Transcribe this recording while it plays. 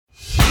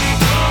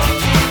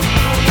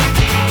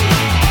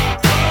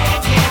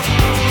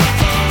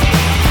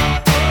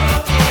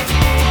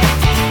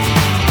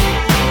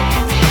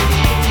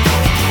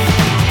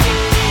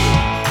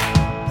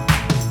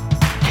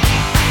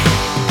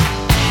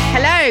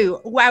Hello,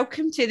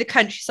 welcome to the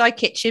Countryside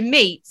Kitchen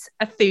Meets,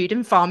 a food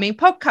and farming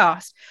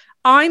podcast.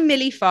 I'm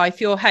Millie Fife,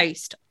 your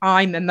host.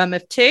 I'm a mum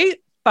of two,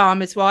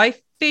 farmer's wife,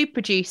 food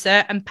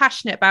producer, and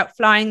passionate about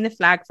flying the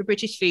flag for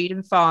British food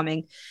and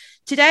farming.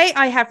 Today,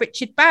 I have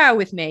Richard Bower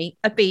with me,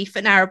 a beef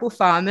and arable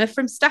farmer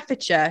from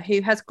Staffordshire who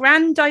has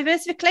grand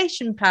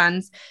diversification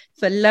plans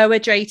for Lower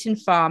Drayton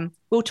Farm.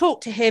 We'll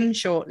talk to him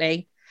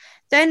shortly.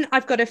 Then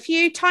I've got a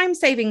few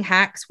time-saving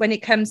hacks when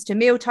it comes to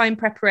mealtime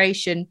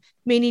preparation,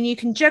 meaning you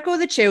can juggle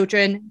the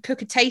children,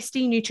 cook a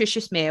tasty,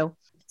 nutritious meal.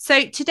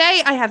 So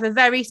today I have a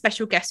very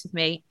special guest with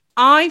me.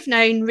 I've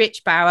known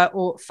Rich Bower,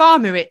 or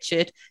Farmer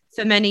Richard,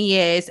 for many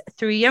years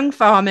through Young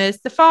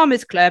Farmers, the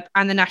Farmers Club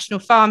and the National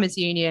Farmers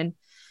Union.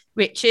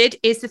 Richard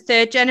is the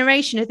third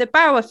generation of the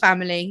Bower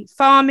family,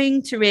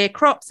 farming to rear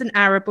crops and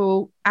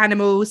arable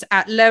animals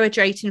at Lower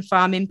Drayton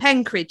Farm in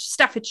Penkridge,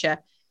 Staffordshire.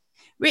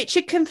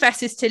 Richard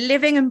confesses to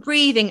living and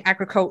breathing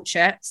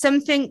agriculture,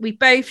 something we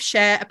both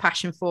share a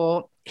passion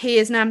for. He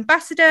is an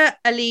ambassador,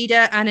 a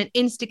leader, and an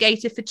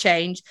instigator for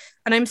change.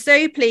 And I'm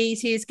so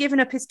pleased he has given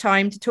up his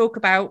time to talk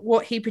about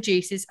what he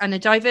produces and the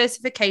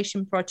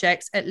diversification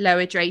projects at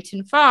Lower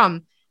Drayton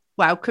Farm.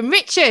 Welcome,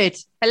 Richard.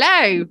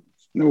 Hello.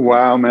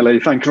 Wow, Millie,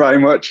 thank you very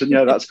much. And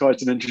yeah, that's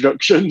quite an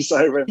introduction.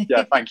 So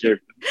yeah, thank you.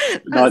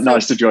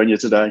 Nice to join you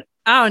today.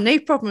 Oh, no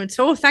problem at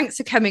all. Thanks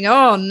for coming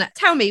on.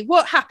 Tell me,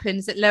 what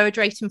happens at Lower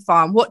Drayton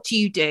Farm? What do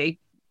you do?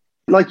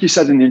 Like you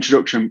said in the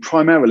introduction,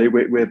 primarily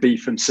we're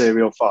beef and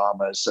cereal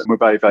farmers, and we're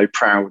very, very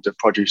proud of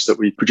produce that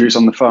we produce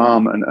on the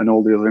farm and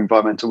all the other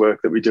environmental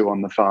work that we do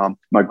on the farm.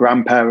 My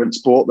grandparents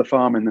bought the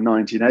farm in the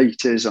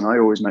 1980s, and I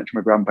always mention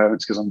my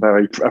grandparents because I'm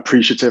very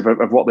appreciative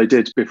of what they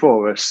did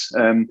before us.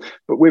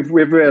 But we've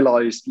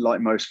realised,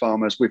 like most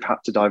farmers, we've had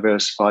to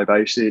diversify.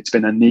 Basically, it's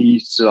been a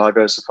need to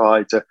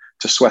diversify, to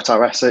sweat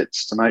our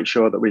assets, to make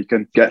sure that we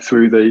can get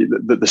through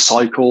the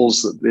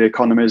cycles that the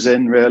economy is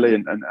in, really,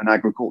 and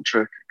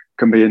agriculture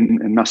can be in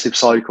massive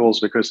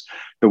cycles because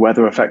the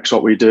weather affects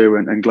what we do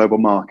and global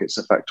markets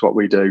affect what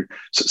we do.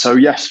 So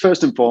yes,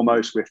 first and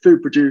foremost, we're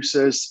food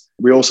producers.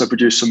 We also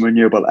produce some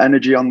renewable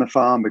energy on the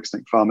farm because I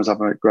think farmers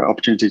have a great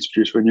opportunity to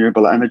produce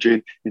renewable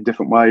energy in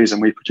different ways.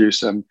 And we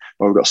produce,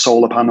 we've got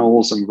solar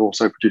panels, and we've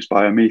also produced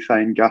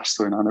biomethane gas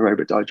through an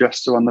anaerobic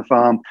digester on the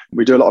farm.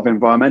 We do a lot of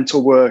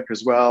environmental work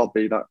as well,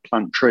 be that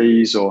plant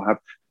trees or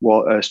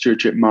have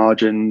stewardship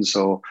margins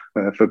or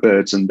for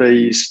birds and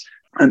bees.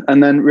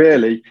 And then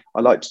really,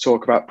 I like to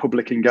talk about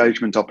public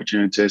engagement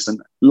opportunities,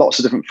 and lots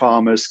of different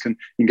farmers can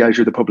engage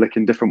with the public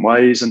in different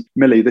ways. And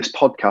Millie, this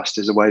podcast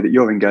is a way that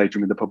you're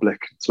engaging with the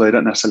public, so they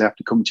don't necessarily have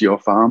to come to your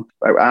farm.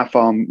 Our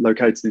farm,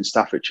 located in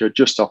Staffordshire,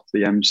 just off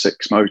the M6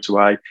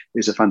 motorway,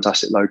 is a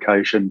fantastic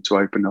location to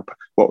open up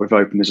what we've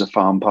opened as a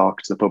farm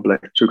park to the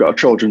public. So we've got a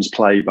children's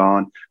play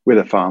barn with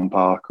a farm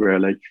park,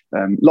 really.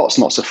 Lots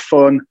and lots of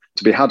fun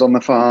to be had on the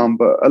farm,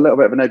 but a little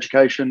bit of an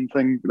education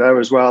thing there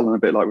as well. And a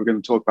bit like we're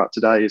going to talk about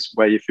today is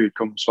where your food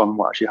comes from and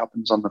what actually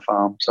happens on the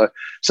farm.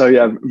 So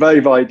yeah, very,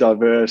 very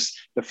diverse.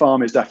 The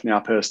farm is definitely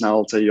our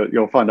personality.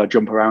 You'll find I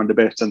jump around a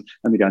bit and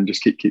again,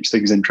 just keeps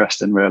things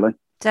interesting, really.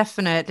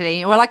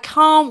 Definitely. Well, I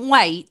can't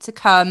wait to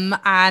come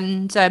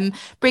and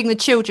bring the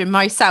children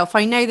myself.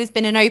 I know there's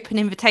been an open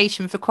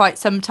invitation for quite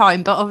some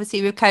time, but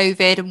obviously with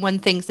COVID and one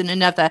thing's and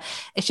another,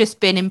 it's just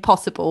been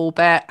impossible.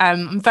 But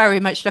I'm very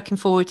much looking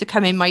forward to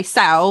coming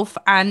myself.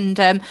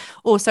 And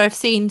also I've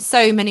seen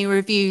so many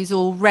reviews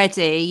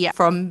already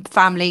from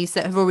families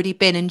that have already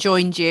been and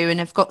joined you and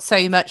have got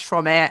so much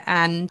from it.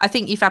 And I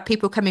think you've had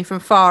people coming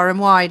from far and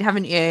wide,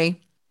 haven't you?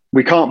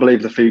 We can't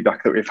believe the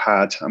feedback that we've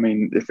had. I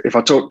mean, if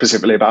I talk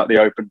specifically about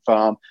the open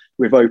farm,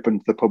 we've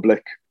opened to the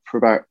public for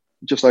about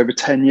just over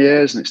 10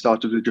 years, and it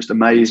started with just a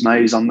maze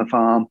on the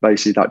farm.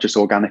 Basically, that just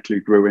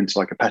organically grew into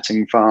like a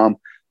petting farm.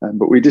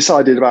 But we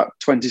decided about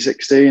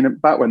 2016,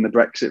 about when the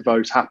Brexit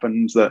vote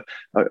happened, that,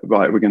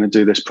 right, we're going to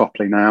do this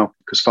properly now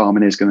because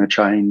farming is going to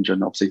change.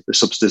 And obviously the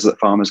subsidies that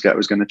farmers get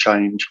was going to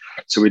change.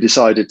 So we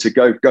decided to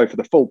go for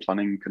the full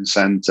planning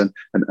consent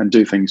and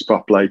do things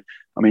properly.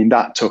 I mean,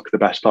 that took the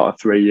best part of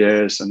 3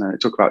 years, and then it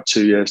took about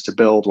 2 years to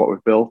build what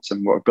we've built.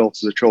 And what we've built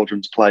is a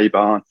children's play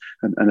barn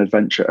and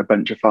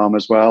adventure farm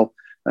as well.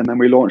 And then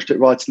we launched it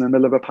right in the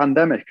middle of a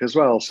pandemic as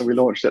well. So we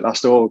launched it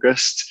last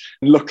August.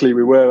 And luckily,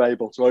 we were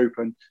able to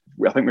open.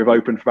 I think we've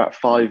opened for about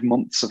 5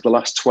 months of the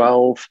last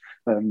 12.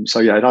 So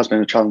yeah, it has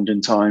been a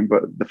challenging time,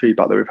 but the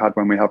feedback that we've had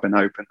when we have been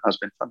open has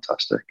been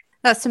fantastic.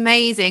 That's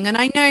amazing. And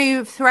I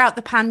know throughout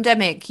the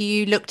pandemic,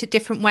 you looked at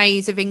different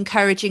ways of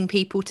encouraging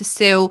people to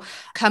still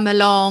come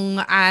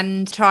along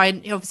and try and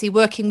obviously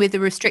working with the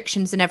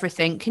restrictions and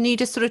everything. Can you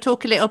just sort of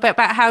talk a little bit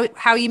about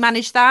how you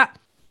managed that?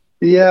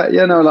 Yeah,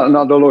 no,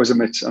 I'll always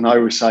admit, and I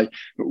always say,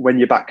 when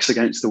your back's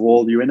against the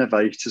wall, you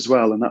innovate as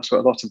well, and that's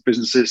what a lot of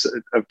businesses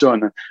have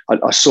done.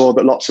 I saw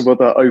that lots of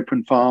other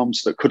open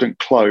farms that couldn't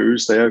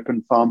close, they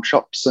opened farm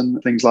shops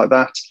and things like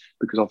that.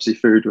 because obviously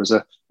food was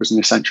an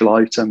essential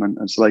item,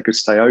 and so they could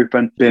stay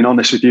open. Being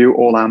honest with you,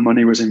 all our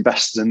money was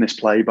invested in this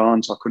play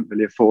barn, so I couldn't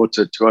really afford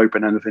to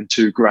open anything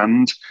too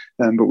grand.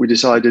 But we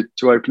decided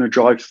to open a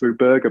drive-through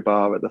burger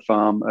bar at the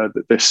farm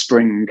this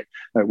spring.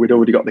 We'd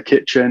already got the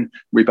kitchen.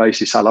 We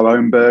basically sell our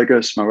own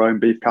burgers from our own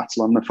beef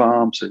cattle on the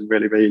farm, so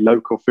really, really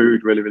local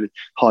food, really, really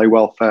high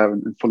welfare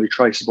and fully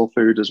traceable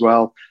food as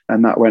well.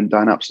 And that went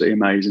down absolutely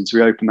amazing. So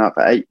we opened that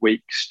for 8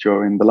 weeks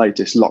during the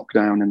latest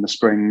lockdown in the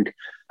spring.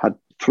 Had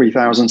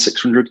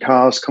 3,600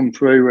 cars come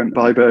through and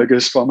buy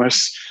burgers from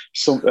us.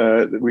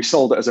 We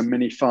sold it as a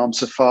mini farm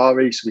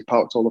safari. So we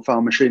parked all the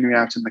farm machinery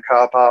out in the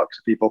car park.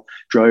 So people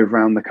drove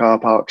around the car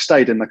park,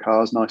 stayed in the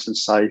cars nice and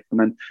safe, and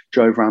then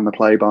drove around the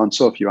play barn,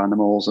 saw a few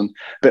animals. And a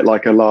bit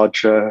like a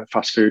large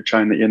fast food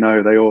chain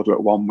that they order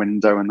at one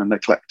window and then they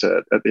collect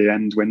it at the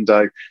end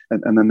window,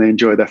 and then they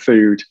enjoy their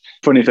food.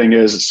 Funny thing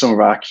is, some of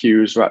our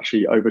queues were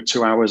actually over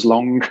 2 hours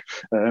long,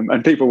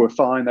 and people were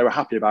fine. They were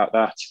happy about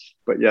that.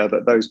 But yeah,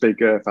 those big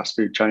fast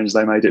food chains,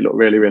 they made it look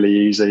really, really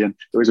easy. And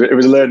it was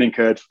a learning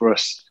curve for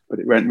us, but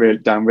it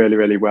went down really,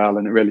 really well.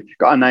 And it really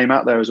got our name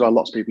out there as well.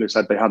 Lots of people who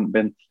said they hadn't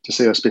been to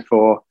see us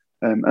before.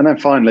 And then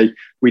finally,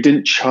 we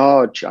didn't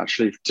charge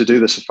actually to do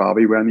the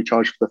safari. We only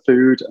charged for the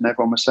food. And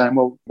everyone was saying,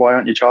 well, why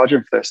aren't you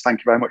charging for this? Thank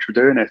you very much for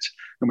doing it.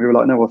 And we were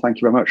like, no, well, thank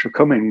you very much for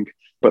coming.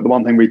 But the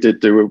one thing we did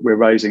do, we're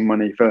raising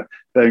money for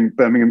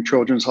Birmingham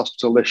Children's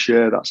Hospital this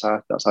year. That's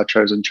our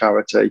chosen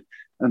charity.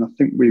 And I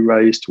think we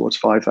raised towards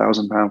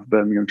 £5,000 for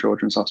Birmingham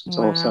Children's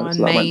Hospital. Wow, so that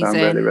went down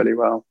really, really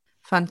well.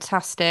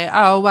 Fantastic.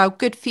 Oh, well,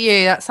 good for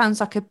you. That sounds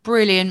like a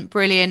brilliant,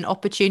 brilliant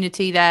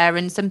opportunity there,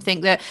 and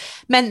something that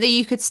meant that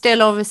you could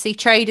still obviously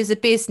trade as a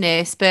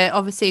business, but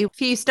obviously a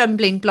few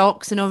stumbling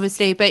blocks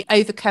but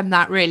overcome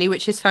that really,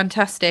 which is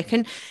fantastic.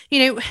 And,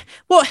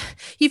 what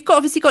you've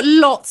obviously got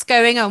lots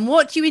going on.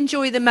 What do you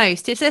enjoy the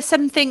most? Is there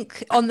something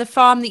on the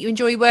farm that you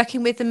enjoy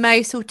working with the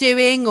most or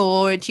doing,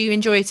 or do you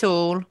enjoy it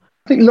all?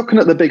 I think looking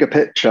at the bigger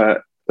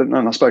picture, and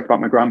I spoke about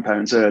my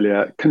grandparents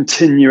earlier,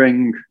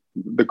 continuing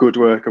the good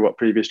work of what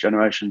previous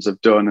generations have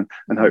done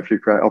and hopefully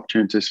create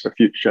opportunities for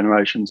future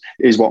generations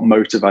is what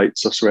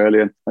motivates us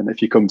really. And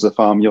if you come to the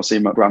farm, you'll see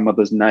my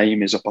grandmother's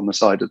name is up on the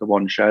side of the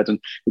one shed, and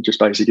it just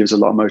basically gives a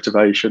lot of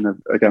motivation of,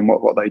 again,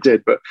 what they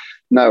did. But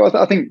no,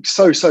 I think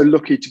so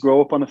lucky to grow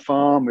up on a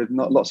farm with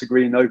not lots of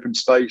green open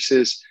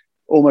spaces,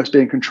 almost be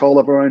in control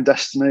of our own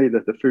destiny,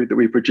 that the food that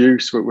we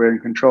produce, we're in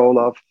control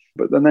of.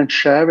 But then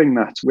sharing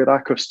that with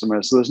our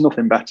customers. So there's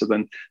nothing better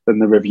than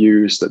the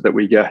reviews that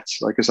we get.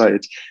 Like I say,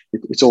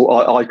 it's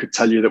all, I could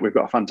tell you that we've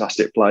got a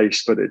fantastic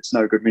place, but it's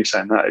no good me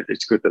saying that.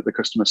 It's good that the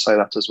customers say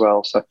that as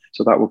well. So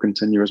that will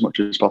continue as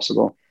much as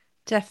possible.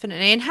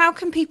 Definitely. And how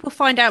can people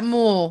find out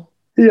more?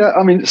 Yeah,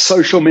 I mean,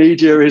 social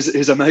media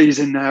is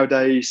amazing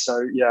nowadays.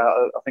 So yeah,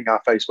 I think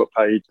our Facebook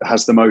page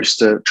has the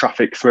most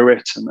traffic through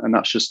it, and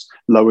that's just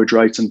Lower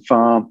Drayton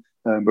Farm.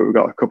 But we've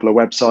got a couple of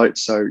websites.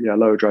 So yeah,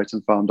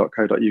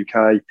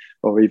 lowerdraytonfarm.co.uk,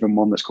 or even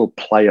one that's called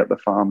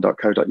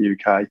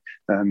playatthefarm.co.uk.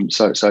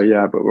 So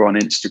yeah, but we're on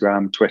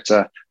Instagram,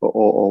 Twitter,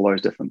 all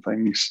those different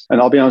things.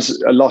 And I'll be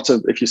honest,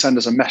 if you send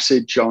us a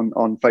message on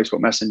Facebook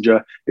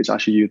Messenger, it's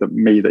actually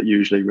me that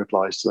usually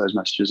replies to those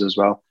messages as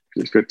well.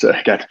 It's good to,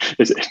 again,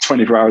 it's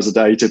 24 hours a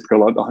day,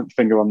 typical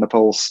finger on the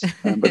pulse.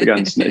 But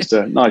again, it's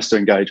nice to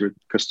engage with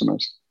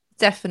customers.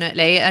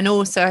 Definitely. And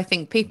also, I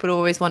think people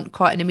always want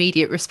quite an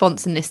immediate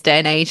response in this day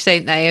and age,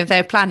 don't they? If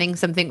they're planning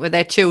something with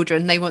their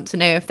children, they want to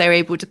know if they're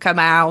able to come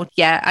out.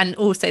 Yeah. And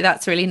also,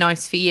 that's really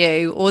nice for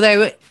you.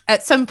 Although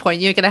at some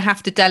point, you're going to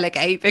have to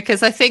delegate,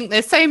 because I think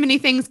there's so many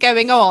things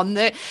going on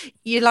that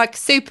you're like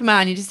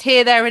Superman. You're just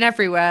here, there and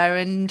everywhere.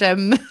 And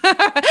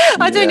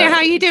I don't know how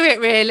you do it,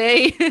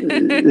 really.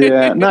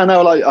 Yeah.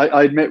 No,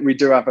 I admit we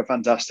do have a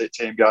fantastic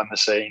team behind the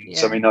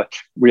scenes. Yeah. I mean,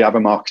 we have a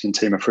marketing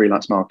team, a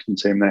freelance marketing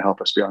team. They help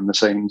us behind the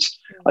scenes.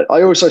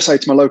 I also say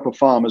to my local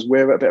farmers,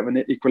 we're at a bit of an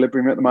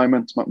equilibrium at the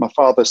moment. My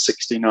father's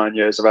 69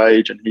 years of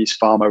age, and he's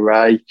Farmer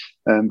Ray,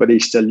 but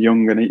he's still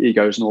young, and he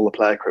goes on all the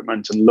play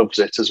equipment and loves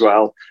it as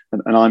well.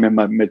 And I'm in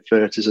my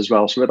mid-30s as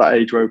well. So we're at that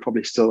age where we're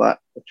probably still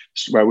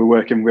where we're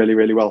working really,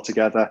 really well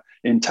together.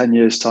 In 10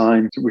 years'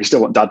 time, we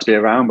still want Dad to be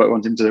around, but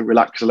want him to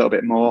relax a little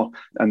bit more.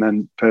 And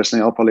then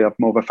personally, I'll probably have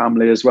more of a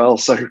family as well.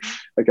 So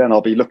again,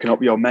 I'll be looking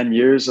up your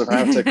menus of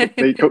how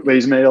to cook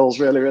these meals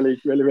really, really,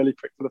 really, really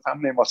quick for the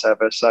family and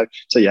whatever. So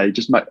yeah, you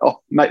just make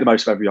the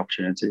most of every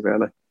opportunity,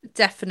 really.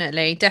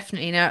 Definitely.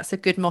 No, that's a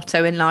good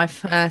motto in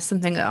life.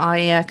 Something that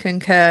I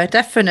concur.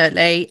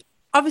 Definitely.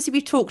 Obviously,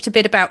 we've talked a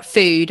bit about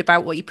food,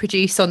 about what you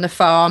produce on the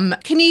farm.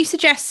 Can you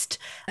suggest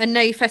a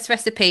no-fuss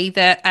recipe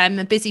that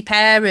a busy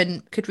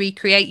parent could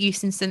recreate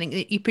using something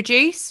that you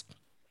produce?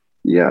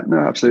 Yeah, no,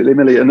 absolutely,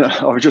 Millie. And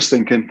I was just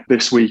thinking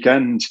this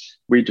weekend,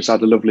 we just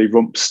had a lovely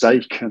rump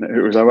steak, and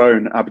it was our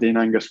own Aberdeen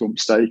Angus rump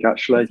steak,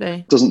 actually. Lovely.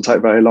 It doesn't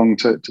take very long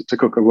to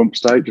cook a rump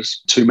steak,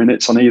 just 2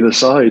 minutes on either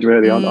side,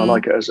 really. I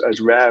like it as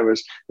rare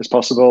as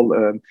possible.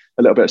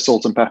 A little bit of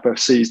salt and pepper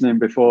seasoning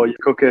before you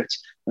cook it,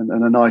 and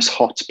a nice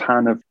hot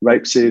pan of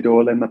rapeseed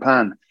oil in the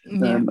pan.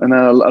 Yeah. And then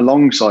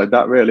alongside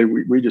that, really,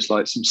 we just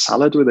like some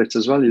salad with it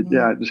as well.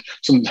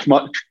 Some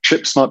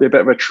chips might be a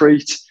bit of a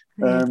treat.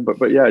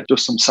 But yeah,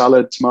 just some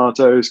salad,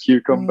 tomatoes,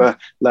 cucumber,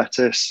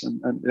 lettuce,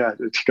 and yeah,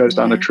 it goes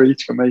down a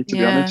treat for me, to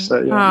be honest.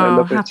 So yeah, I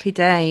love it.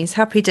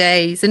 Happy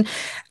days. And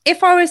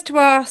if I was to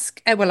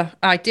ask, I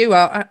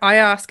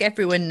ask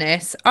everyone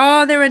this: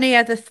 are there any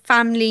other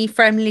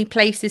family-friendly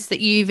places that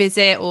you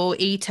visit or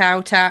eat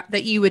out at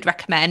that you would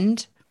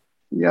recommend?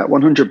 Yeah,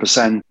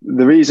 100%.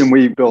 The reason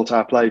we built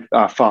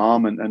our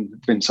farm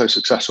and been so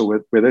successful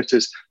with it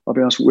is, I'll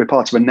be honest, we're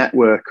part of a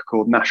network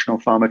called National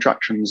Farm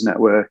Attractions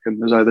Network, and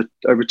there's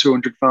over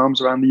 200 farms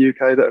around the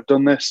UK that have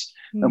done this,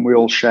 and we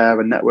all share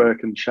a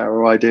network and share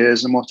our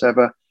ideas and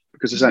whatever,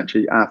 because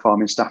essentially our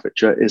farm in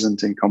Staffordshire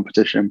isn't in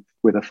competition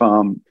with a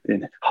farm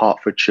in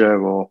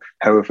Hertfordshire or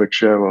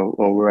Herefordshire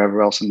or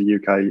wherever else in the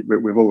UK.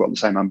 We've all got the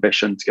same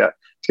ambition to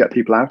get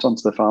people out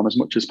onto the farm as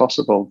much as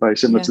possible, very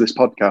similar to this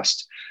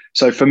podcast.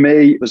 So for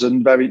me, there's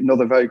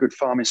another very good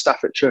farm in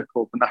Staffordshire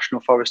called the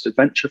National Forest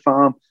Adventure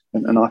Farm,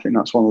 and I think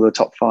that's one of the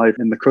top 5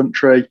 in the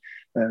country.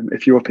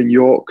 If you're up in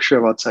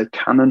Yorkshire, I'd say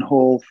Cannon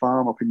Hall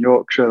Farm up in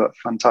Yorkshire.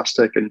 That's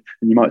fantastic, and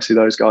you might see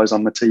those guys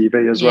on the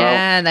TV as well.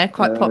 Yeah, they're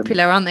quite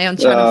popular, aren't they, on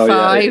Channel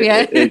 5?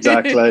 Yeah,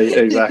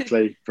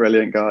 exactly.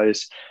 Brilliant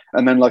guys.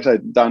 And then, like I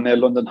said, down near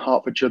London,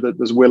 Hertfordshire,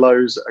 there's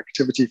Willow's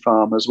Activity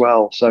Farm as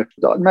well. So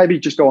maybe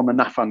just go on the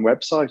NAFAN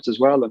website as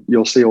well, and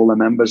you'll see all the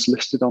members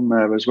listed on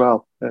there as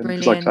well.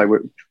 Because like I say,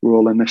 we're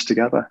all in this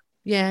together.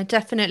 Yeah,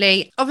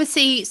 definitely.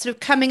 Obviously, sort of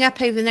coming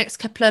up over the next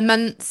couple of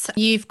months,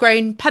 you've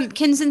grown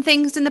pumpkins and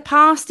things in the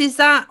past. Is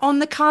that on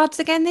the cards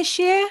again this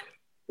year?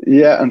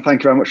 Yeah, and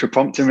thank you very much for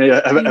prompting me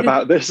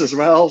about this as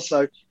well.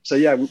 So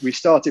yeah, we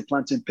started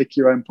planting pick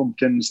your own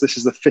pumpkins. This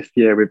is the 5th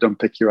year we've done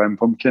pick your own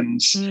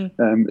pumpkins.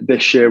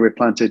 This year we've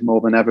planted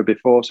more than ever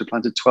before. So we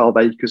planted 12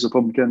 acres of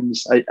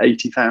pumpkins,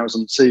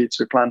 80,000 seeds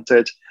we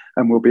planted,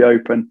 and we'll be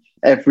open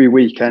every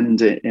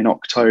weekend in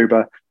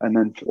October, and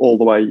then all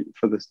the way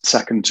for the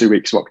second 2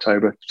 weeks of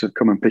October to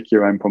come and pick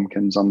your own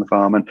pumpkins on the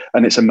farm.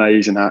 And it's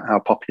amazing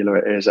how popular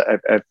it is.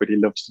 Everybody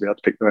loves to be able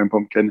to pick their own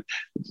pumpkin.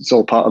 It's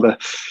all part of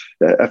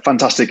a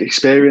fantastic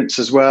experience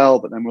as well.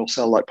 But then we'll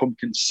sell like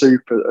pumpkin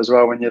soup as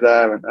well when you're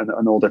there,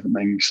 and all different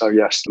things. So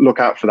yes,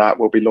 look out for that.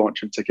 We'll be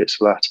launching tickets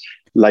for that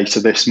later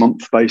this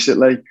month,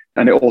 basically.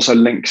 And it also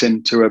links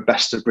into a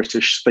Best of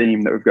British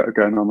theme that we've got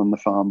going on the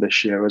farm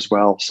this year as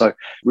well. So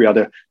we had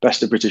a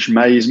Best of British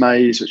maize,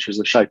 which was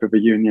the shape of a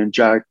Union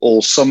Jack,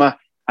 all summer.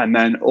 And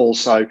then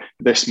also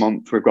this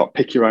month, we've got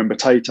pick your own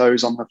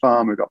potatoes on the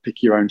farm. We've got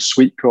pick your own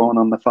sweet corn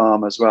on the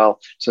farm as well.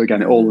 So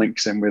again, it all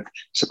links in with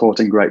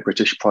supporting great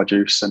British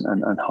produce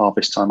and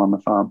harvest time on the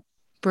farm.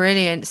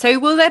 Brilliant. So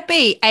will there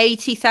be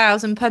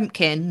 80,000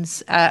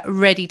 pumpkins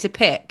ready to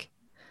pick?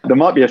 There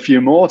might be a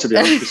few more, to be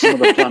honest, because some of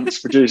the plants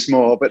produce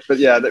more. But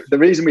yeah, the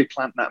reason we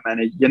plant that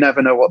many, you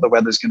never know what the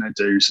weather's going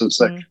to do. So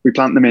we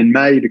plant them in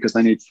May because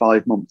they need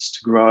 5 months to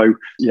grow.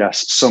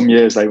 Yes, some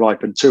years they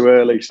ripen too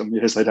early. Some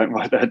years they don't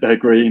ripen, they're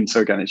green. So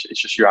again, it's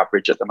just your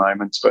average at the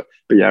moment. But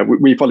yeah,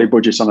 we probably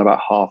budget on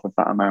about half of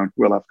that amount.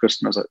 We'll have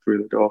customers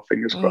through the door,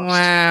 fingers crossed.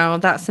 Wow,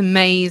 that's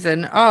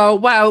amazing. Oh,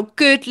 well,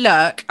 good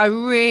luck. I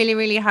really,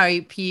 really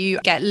hope you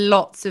get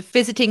lots of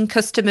visiting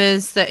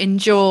customers that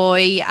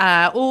enjoy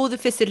all the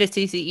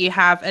facilities that you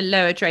have at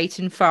Lower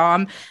Drayton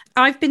Farm.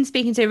 I've been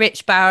speaking to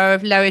Rich Bauer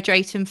of Lower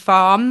Drayton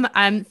Farm.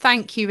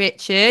 Thank you,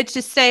 Richard.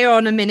 Just stay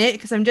on a minute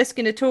because I'm just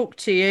going to talk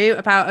to you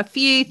about a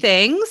few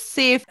things,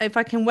 see if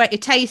I can whet your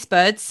taste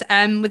buds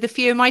with a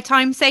few of my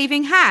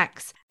time-saving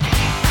hacks.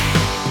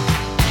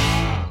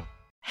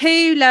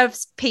 Who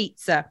loves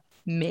pizza?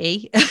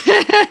 Me.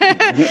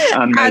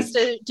 As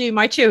do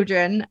my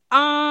children.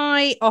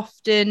 I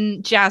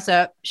often jazz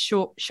up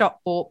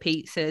shop-bought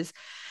pizzas.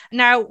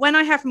 Now, when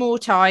I have more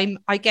time,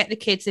 I get the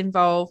kids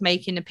involved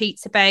making a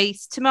pizza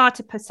base,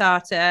 tomato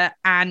passata,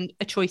 and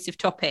a choice of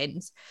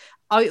toppings.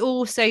 I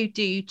also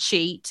do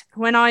cheat.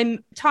 When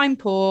I'm time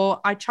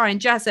poor, I try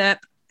and jazz up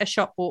a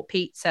shop-bought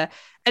pizza.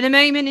 At the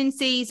moment in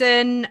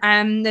season,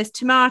 there's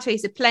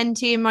tomatoes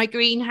aplenty in my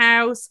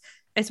greenhouse,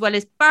 as well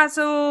as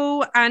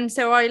basil. And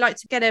so I like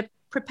to get a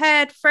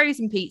prepared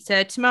frozen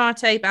pizza,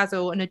 tomato,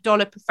 basil, and a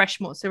dollop of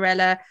fresh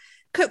mozzarella.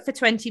 Cook for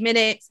 20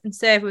 minutes and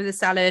serve with a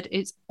salad.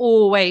 It's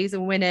always a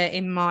winner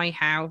in my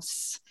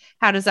house.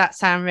 How does that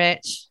sound,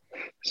 Rich?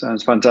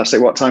 Sounds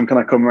fantastic. What time can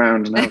I come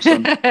around and have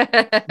some?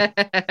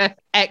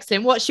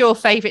 Excellent. What's your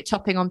favourite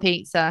topping on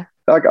pizza?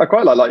 I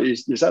quite like you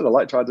said, I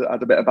like to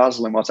add a bit of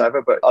basil and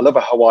whatever, but I love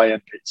a Hawaiian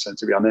pizza,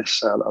 to be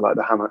honest. I like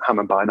the ham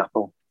and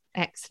pineapple.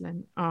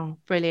 Excellent. Oh,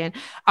 brilliant.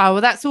 Oh,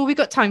 well, that's all we've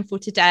got time for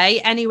today.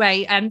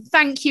 Anyway,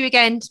 thank you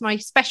again to my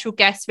special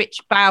guest,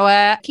 Richard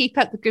Bauer. Keep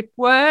up the good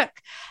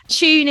work.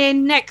 Tune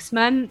in next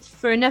month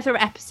for another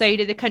episode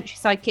of the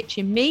Countryside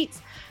Kitchen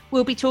Meets.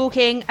 We'll be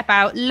talking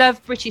about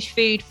Love British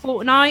Food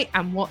Fortnight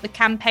and what the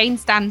campaign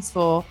stands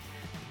for.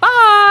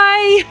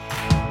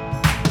 Bye.